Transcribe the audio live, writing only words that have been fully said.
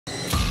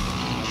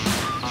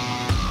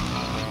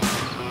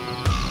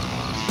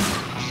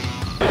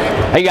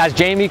Hey guys,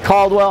 Jamey,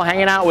 Caldwell,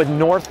 hanging out with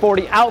North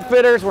 40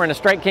 Outfitters. We're in a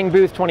Strike King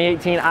booth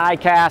 2018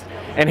 ICAST,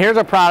 and here's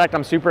a product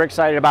I'm super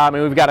excited about. I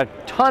mean, we've got a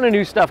ton of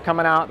new stuff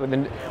coming out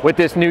with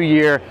this new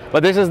year,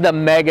 but this is the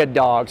Mega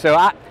Dawg. So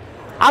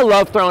I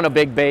love throwing a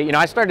big bait. You know,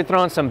 I started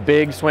throwing some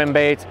big swim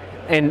baits,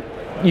 and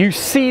you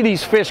see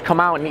these fish come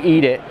out and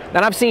eat it.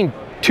 Then I've seen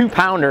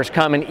 2-pounders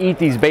come and eat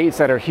these baits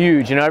that are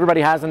huge. You know, everybody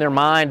has in their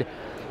mind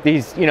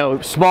these, you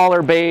know,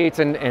 smaller baits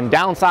and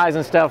downsize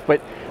and stuff,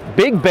 but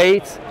big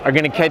baits are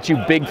going to catch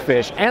you big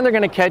fish, and they're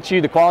going to catch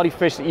you the quality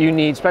fish that you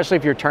need, especially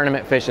if you're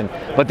tournament fishing.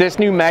 But this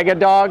new Mega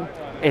Dawg,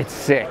 it's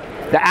sick.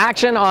 The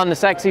action on the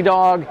Sexy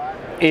Dog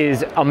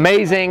is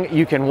amazing.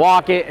 You can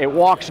walk it, it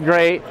walks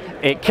great,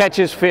 it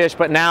catches fish,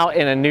 but now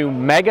in a new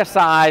mega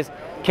size,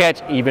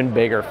 catch even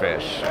bigger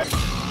fish.